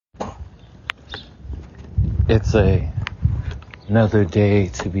It's another day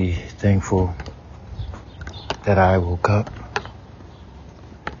to be thankful that I woke up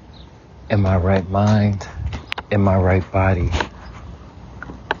in my right mind, in my right body,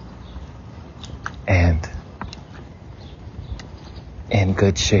 and in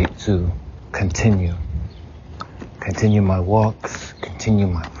good shape to continue my walks, continue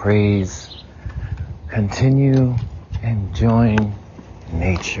my praise, continue enjoying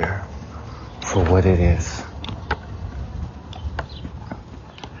nature for what it is.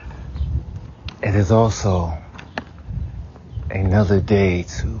 It is also another day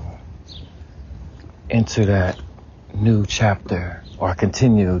to enter that new chapter or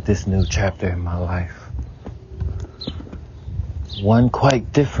continue this new chapter in my life. One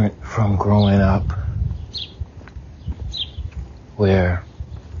quite different from growing up, where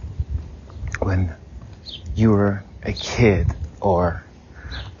when you were a kid, or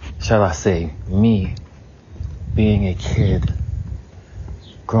shall I say me being a kid,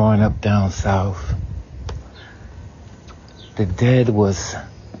 growing up down south, the dead was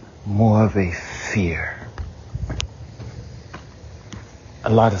more of a fear. A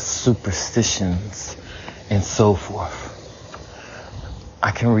lot of superstitions and so forth.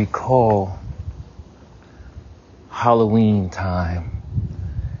 I can recall Halloween time,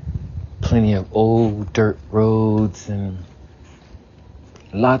 plenty of old dirt roads, and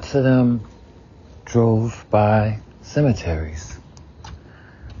lots of them drove by cemeteries.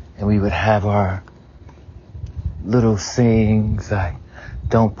 And we would have our little sayings like,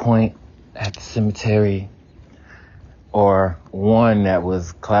 don't point at the cemetery, or one that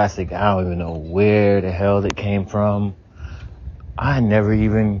was classic, I don't even know where the hell it came from. I never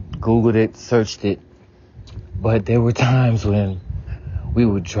even Googled it, searched it, but there were times when we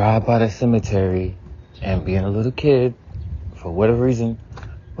would drive by the cemetery and, being a little kid, for whatever reason,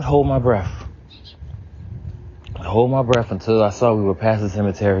 would hold my breath. Hold my breath until I saw we were past the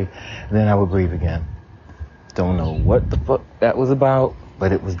cemetery, and then I would breathe again. Don't know what the fuck that was about,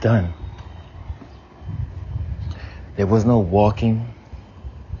 but it was done. There was no walking.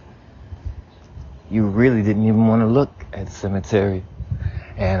 You really didn't even want to look at the cemetery.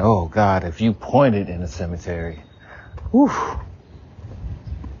 And oh God, if you pointed in the cemetery, whew,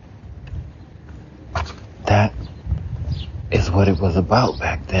 that is what it was about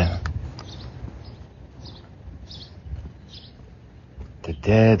back then. The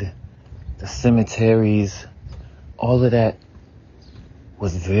dead, the cemeteries, all of that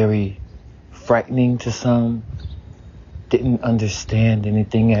was very frightening to some, didn't understand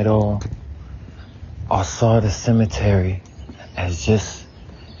anything at all, or saw the cemetery as just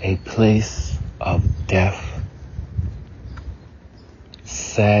a place of death,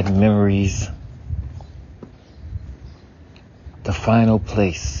 sad memories, the final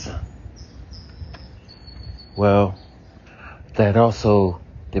place. Well, that also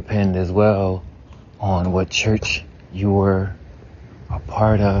depends as well on what church you were a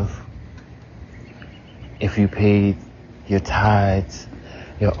part of. If you paid your tithes,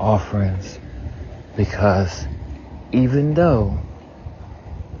 your offerings, because even though,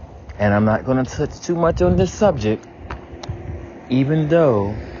 and I'm not going to touch too much on this subject, even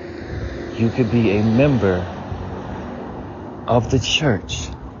though you could be a member of the church,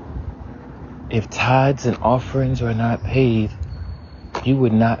 if tithes and offerings were not paid, you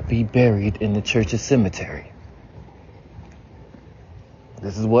would not be buried in the church's cemetery.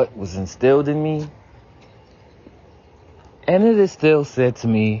 This is what was instilled in me, and it is still said to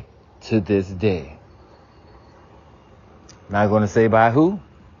me to this day. Not going to say by who,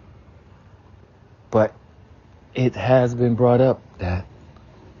 but it has been brought up that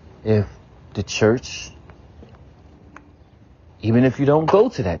if the church, even if you don't go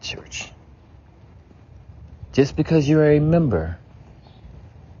to that church, just because you're a member,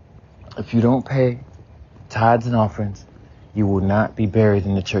 if you don't pay tithes and offerings, you will not be buried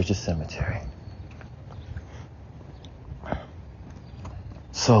in the church's cemetery.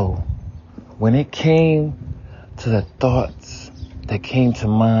 So, when it came to the thoughts that came to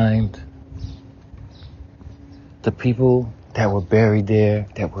mind, the people that were buried there,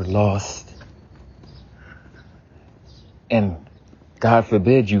 that were lost, and God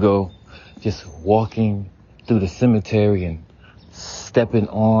forbid you go just walking through the cemetery and stepping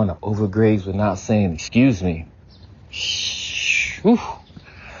on or over graves without saying, excuse me. Whew.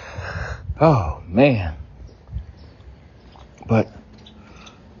 Oh, man. But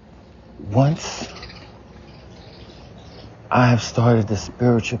once I have started the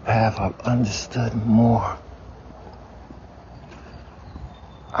spiritual path, I've understood more.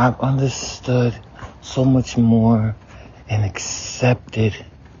 I've understood so much more and accepted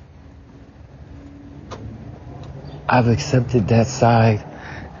I've accepted that side,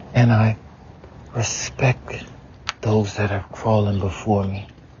 and I respect those that have fallen before me.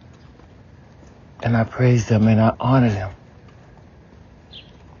 And I praise them and I honor them.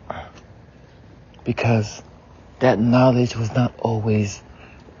 Because that knowledge was not always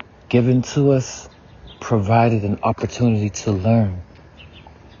given to us, provided an opportunity to learn.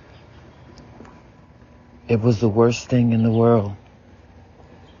 It was the worst thing in the world.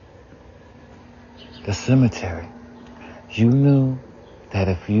 The cemetery. You knew that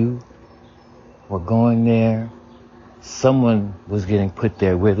if you were going there, someone was getting put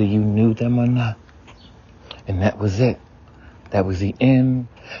there, whether you knew them or not. And that was it. That was the end.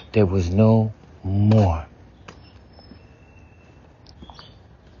 There was no more.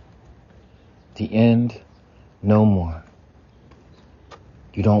 The end, no more.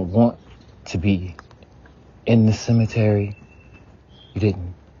 You don't want to be in the cemetery. You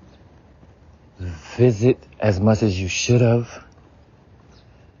didn't visit as much as you should have.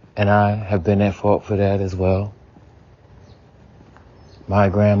 And I have been at fault for that as well. My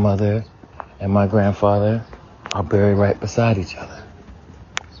grandmother and my grandfather are buried right beside each other.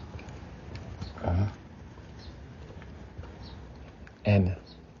 And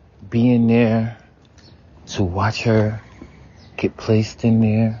being there to watch her get placed in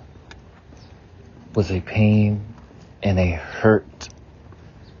there was a pain and a hurt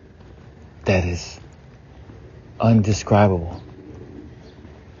that is undescribable,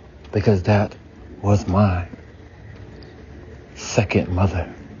 because that was my second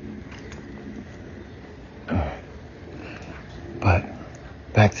mother. But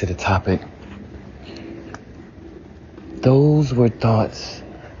back to the topic. Those were thoughts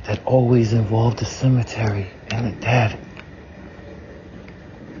that always involved the cemetery and the dead.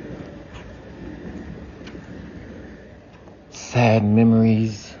 Sad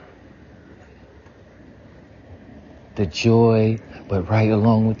memories, the joy, but right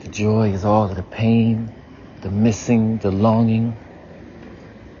along with the joy is all of the pain, the missing, the longing.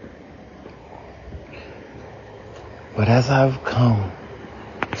 But as I've come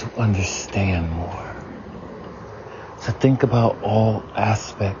to understand more, to think about all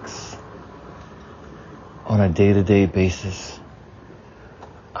aspects on a day-to-day basis,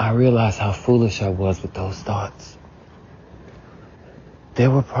 I realized how foolish I was with those thoughts. There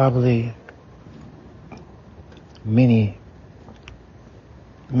were probably many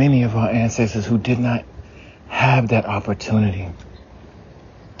of our ancestors who did not have that opportunity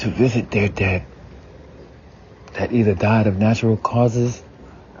to visit their dead, that either died of natural causes,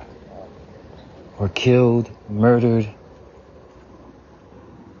 were killed, murdered.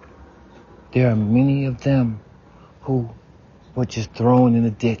 There are many of them who were just thrown in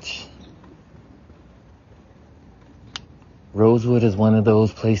a ditch. Rosewood is one of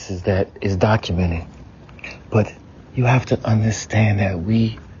those places that is documented. But you have to understand that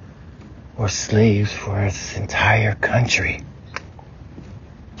we were slaves for this entire country.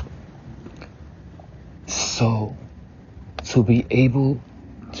 So, to be able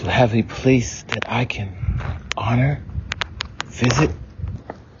to have a place that I can honor, visit,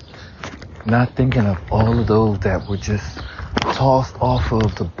 not thinking of all of those that were just tossed off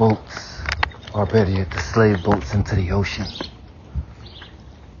of the boats, or better yet, the slave boats into the ocean.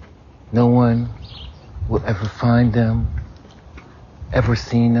 No one will ever find them, ever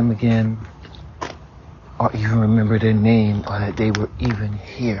seen them again, or even remember their name or that they were even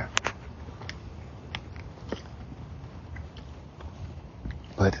here.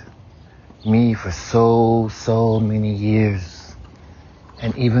 But me, for so many years,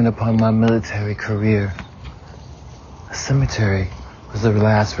 and even upon my military career, a cemetery was the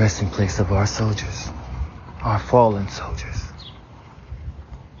last resting place of our soldiers, our fallen soldiers.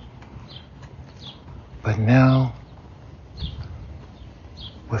 But now,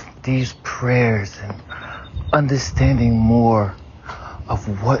 with these prayers and understanding more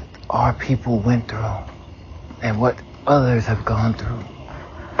of what our people went through and what others have gone through,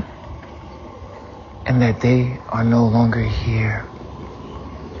 and that they are no longer here,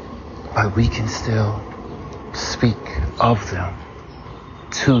 but we can still speak of them,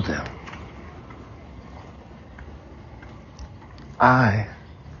 to them. I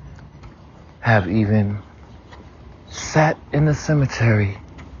have even sat in the cemetery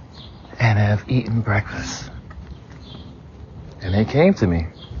and have eaten breakfast. And they came to me.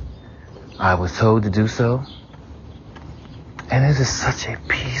 I was told to do so. And it is such a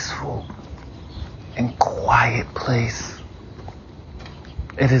peaceful and quiet place.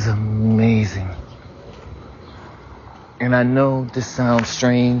 It is amazing. And I know this sounds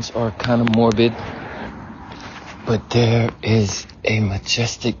strange or kind of morbid, but there is a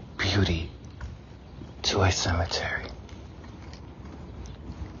majestic beauty to a cemetery.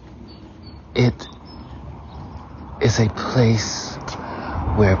 It is a place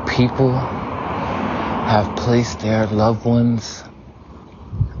where people have placed their loved ones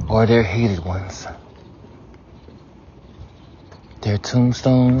or their hated ones. Their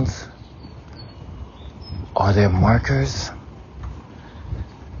tombstones or their markers.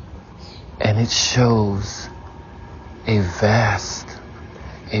 And it shows a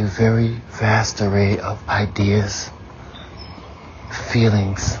very vast array of ideas,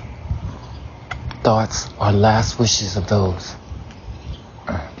 feelings, thoughts, or last wishes of those.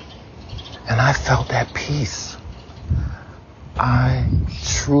 And I felt at peace. I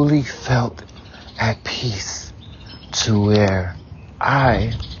truly felt at peace to where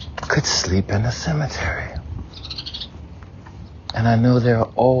I could sleep in a cemetery. And I know there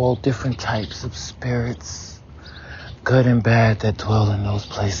are all different types of spirits, good and bad, that dwell in those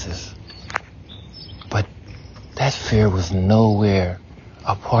places. But that fear was nowhere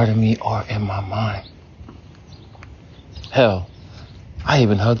a part of me or in my mind. Hell, I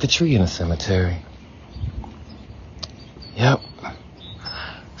even hugged a tree in a cemetery. Yep.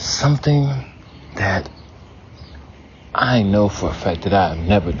 Something that I know for a fact that I have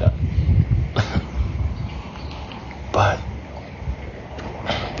never done. But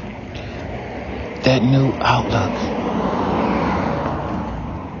that new outlook,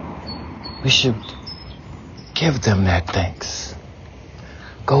 we should give them that thanks.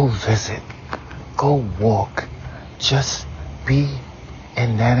 Go visit, go walk, just be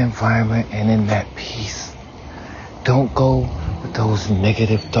in that environment and in that peace. Don't go with those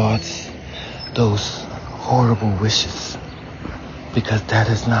negative thoughts, those horrible wishes, because that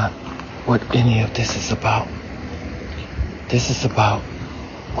is not what any of this is about. This is about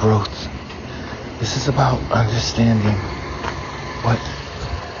growth. This is about understanding what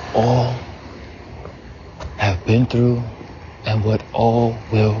all have been through and what all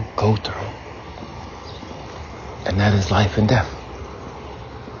will go through. And that is life and death.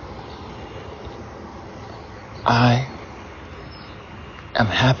 I am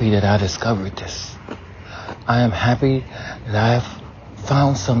happy that I discovered this. I am happy that I have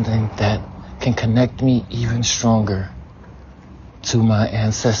found something that can connect me even stronger to my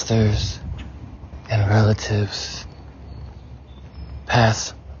ancestors and relatives,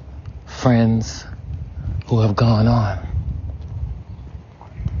 past friends who have gone on.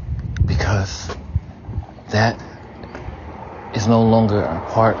 Because that is no longer a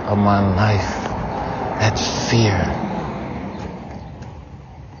part of my life. That fear.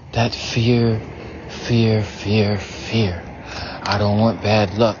 I don't want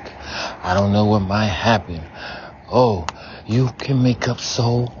bad luck. I don't know what might happen. Oh, you can make up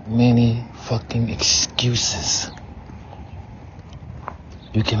so many fucking excuses.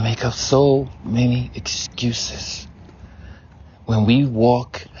 You can make up so many excuses. When we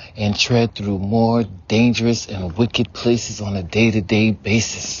walk and tread through more dangerous and wicked places on a day-to-day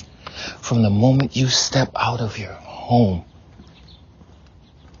basis, from the moment you step out of your home,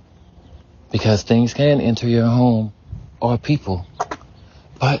 because things can enter your home or people,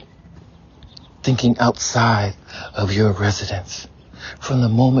 but thinking outside of your residence, from the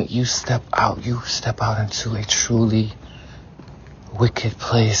moment you step out into a truly wicked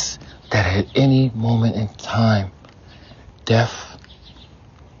place that at any moment in time, death,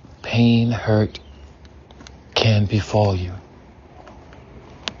 pain, hurt can befall you.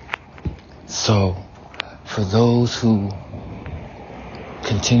 So, for those who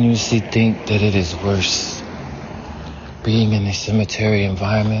continuously think that it is worse being in a cemetery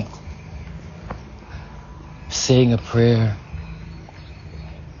environment, saying a prayer,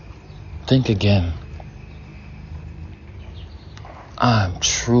 think again. I'm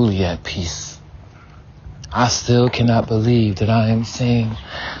truly at peace. I still cannot believe that I am saying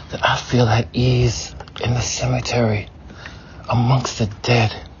that I feel at ease in the cemetery amongst the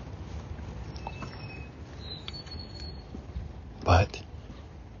dead. But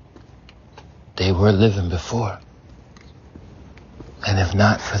they were living before. And if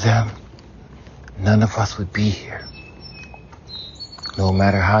not for them, none of us would be here. No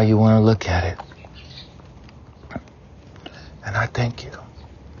matter how you want to look at it. And I thank you.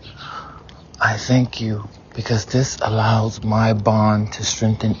 I thank you because this allows my bond to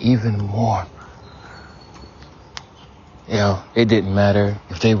strengthen even more. You know, it didn't matter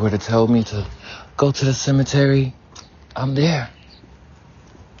if they were to tell me to go to the cemetery, I'm there.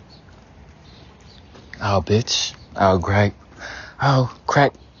 I'll bitch, I'll gripe, I'll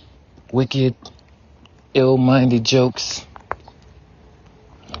crack wicked, ill-minded jokes,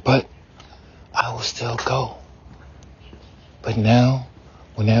 but I will still go. But now,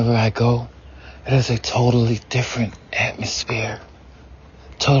 whenever I go, it is a totally different atmosphere,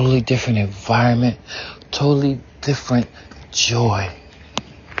 totally different environment, totally different joy.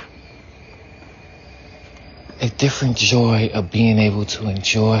 A different joy of being able to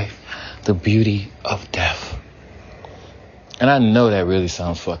enjoy the beauty of death. And I know that really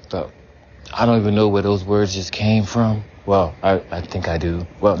sounds fucked up. I don't even know where those words just came from. Well, I think I do.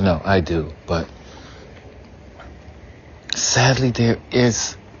 Well, no, I do. But sadly, there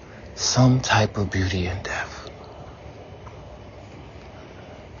is some type of beauty in death.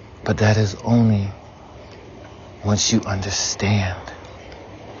 But that is only once you understand.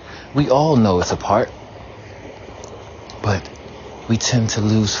 We all know it's a part, but we tend to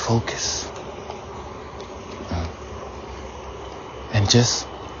lose focus. And just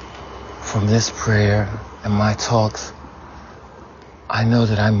from this prayer and my talks, I know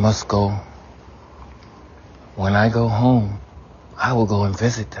that I must go. When I go home, I will go and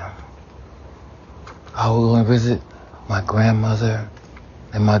visit them. I will go and visit my grandmother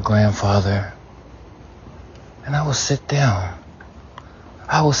and my grandfather. And I will sit down.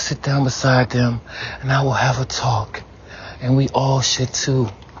 I will sit down beside them and I will have a talk. And we all should too.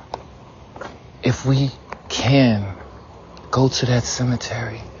 If we can go to that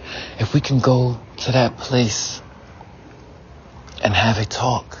cemetery, if we can go to that place and have a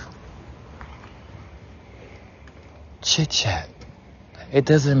talk, chit chat. It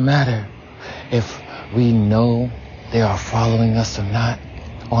doesn't matter if we know they are following us or not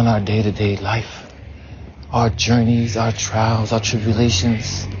on our day-to-day life, our journeys, our trials, our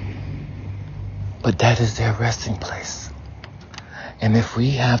tribulations. But that is their resting place. And if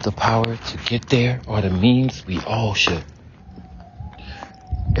we have the power to get there or the means, we all should.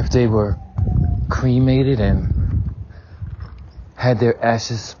 If they were cremated and had their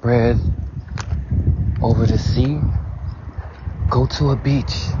ashes spread over the sea, go to a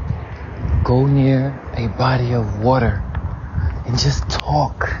beach, go near a body of water and just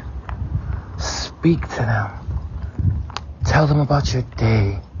talk. Speak to them. Tell them about your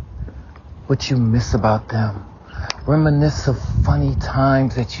day, what you miss about them. Reminisce of funny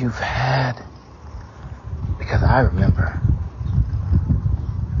times that you've had. Because I remember,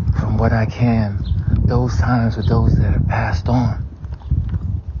 from what I can, those times with those that have passed on.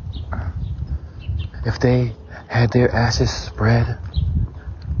 If they had their ashes spread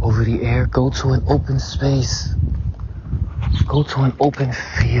over the air, go to an open space. Go to an open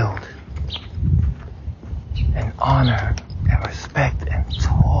field and honor and respect and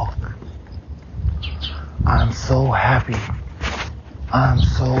talk. I'm so happy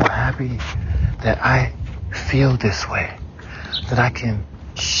that I feel this way, that I can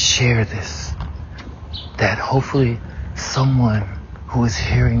share this, that hopefully someone who is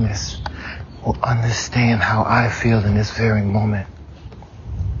hearing this will understand how I feel in this very moment.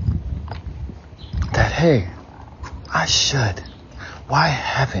 That, hey, I should. Why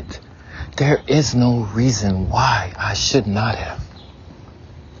haven't? There is no reason why I should not have.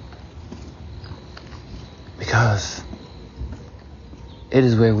 Because it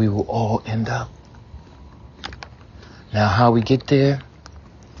is where we will all end up. Now, how we get there,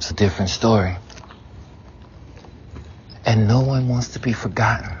 it's a different story. And no one wants to be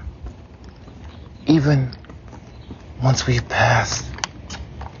forgotten. Even once we've passed.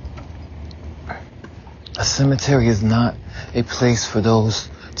 A cemetery is not a place for those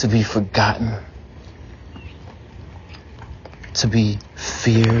to be forgotten, to be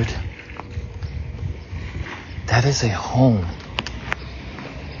feared. That is a home.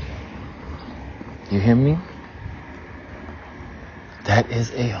 You hear me? That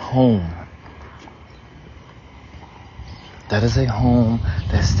is a home. That is a home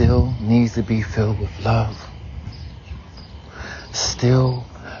that still needs to be filled with love. Still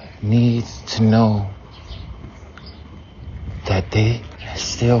needs to know that they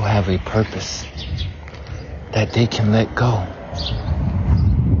still have a purpose, that they can let go,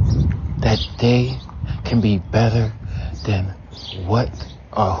 that they can be better than what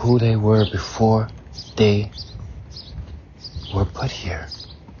or who they were before they were put here.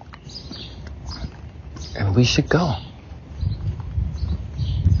 And we should go.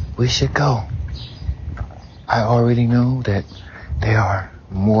 We should go. I already know that there are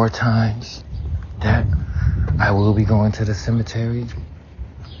more times that I will be going to the cemetery.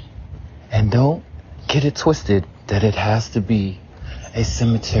 And don't get it twisted that it has to be a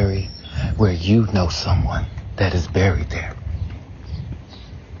cemetery where you know someone that is buried there.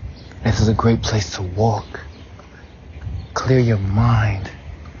 This is a great place to walk. Clear your mind,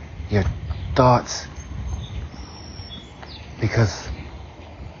 your thoughts. Because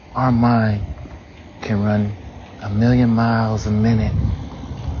our mind can run 1,000,000 miles a minute.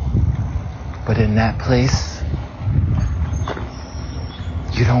 But in that place,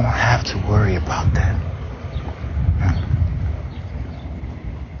 You don't have to worry about that.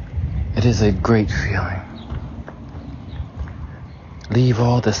 It is a great feeling. Leave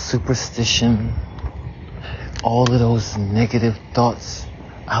all the superstition, all of those negative thoughts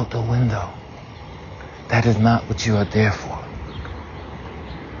out the window. That is not what you are there for.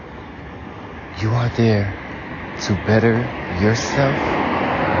 You are there to better yourself.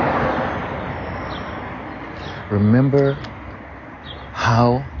 Remember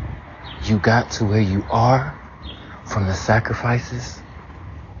how you got to where you are from the sacrifices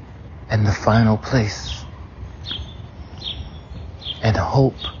and the final place. And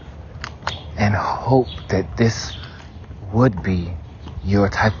hope that this would be your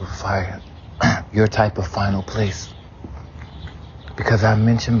type of fire, your type of final place. Because I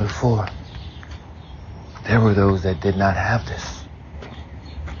mentioned before, there were those that did not have this.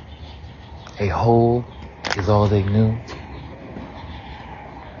 A hole is all they knew.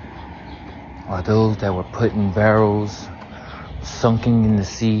 Or those that were put in barrels, sunken in the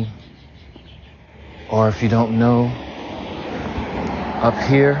sea. Or if you don't know, up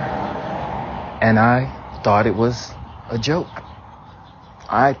here, and I thought it was a joke.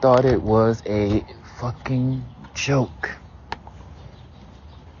 I thought it was a fucking joke.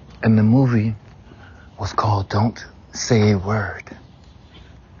 And the movie was called Don't Say a Word.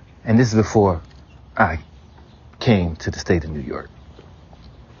 And this is before I came to the state of New York.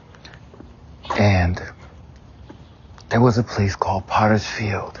 And there was a place called Potter's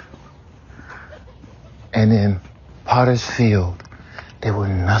Field. And in Potter's Field, there were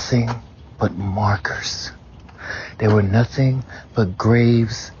nothing but markers. There were nothing but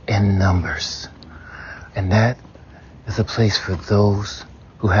graves and numbers. And that is a place for those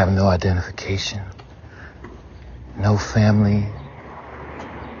who have no identification, no family,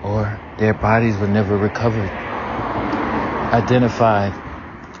 or their bodies were never recovered, identified.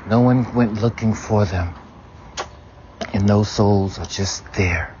 No one went looking for them. And those souls are just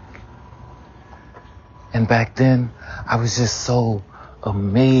there. And back then, I was just so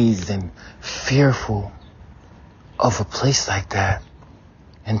amazed and fearful of a place like that,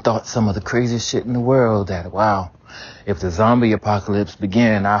 and thought some of the craziest shit in the world, that, wow, if the zombie apocalypse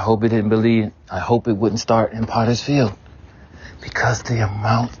began, I hope it wouldn't start in Potter's Field, because the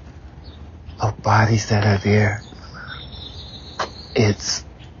amount of bodies that are there, it's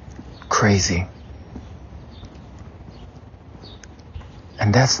crazy.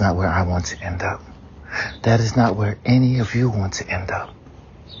 And that's not where I want to end up. That is not where any of you want to end up.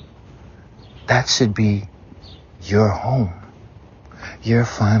 That should be your home, your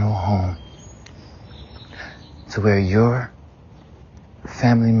final home, to where your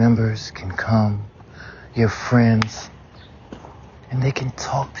family members can come, your friends, and they can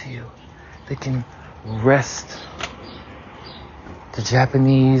talk to you. They can rest. The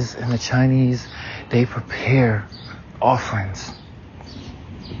Japanese and the Chinese, they prepare offerings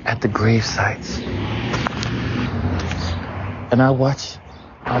at the grave sites. And I watch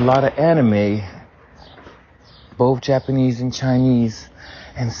a lot of anime, both Japanese and Chinese,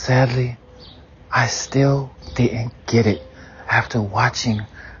 and sadly, I still didn't get it after watching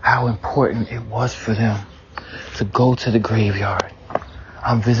how important it was for them to go to the graveyard.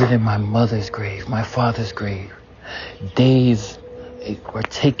 I'm visiting my mother's grave, my father's grave. Days were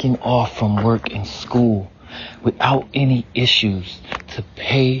taking off from work and school without any issues to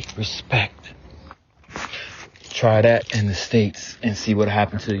pay respect. Try that in the States and see what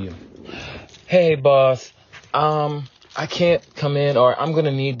happened to you. Hey, boss, I can't come in, or I'm going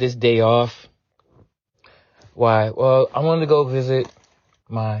to need this day off. Why? Well, I wanted to go visit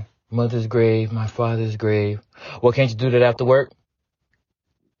my mother's grave, my father's grave. Well, can't you do that after work?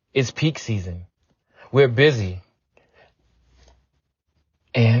 It's peak season. We're busy.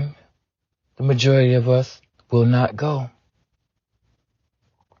 And the majority of us will not go.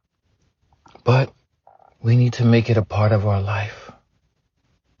 But we need to make it a part of our life.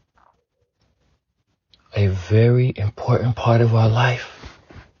 A very important part of our life.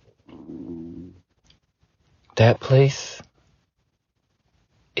 That place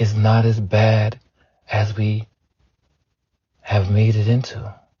is not as bad as we have made it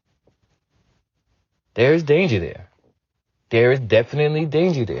into. There is danger there. There is definitely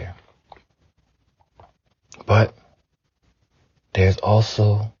danger there. But there's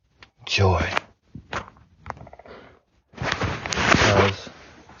also joy. Because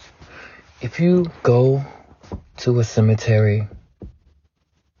if you go to a cemetery,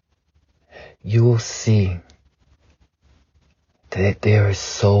 you will see that there is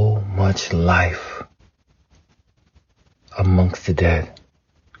so much life amongst the dead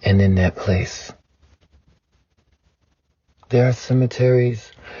and in that place. There are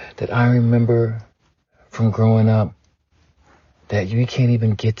cemeteries that I remember from growing up that you can't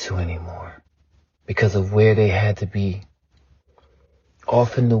even get to anymore because of where they had to be.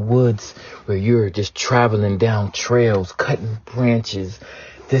 Off in the woods where you're just traveling down trails, cutting branches,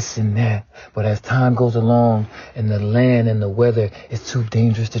 this and that. But as time goes along and the land and the weather, it's too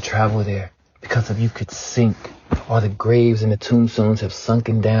dangerous to travel there because of you could sink, or the graves and the tombstones have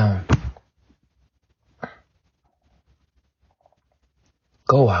sunken down.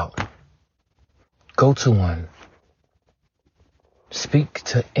 Go out. Go to one. Speak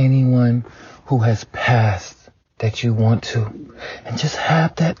to anyone who has passed that you want to, and just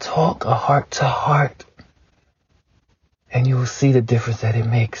have that talk, a heart to heart, and you will see the difference that it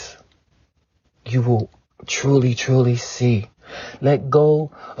makes. You will truly, truly see. Let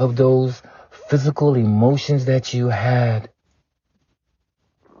go of those physical emotions that you had.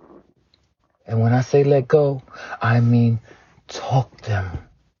 And when I say let go, I mean talk them.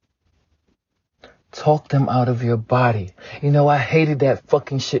 Talk them out of your body. You know, I hated that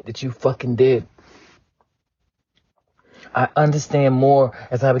fucking shit that you fucking did. I understand more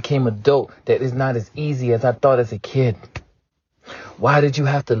as I became adult that it's not as easy as I thought as a kid. Why did you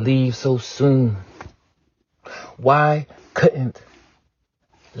have to leave so soon? Why couldn't?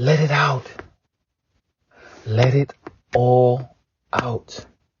 Let it out. Let it all out.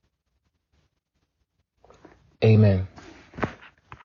 Amen.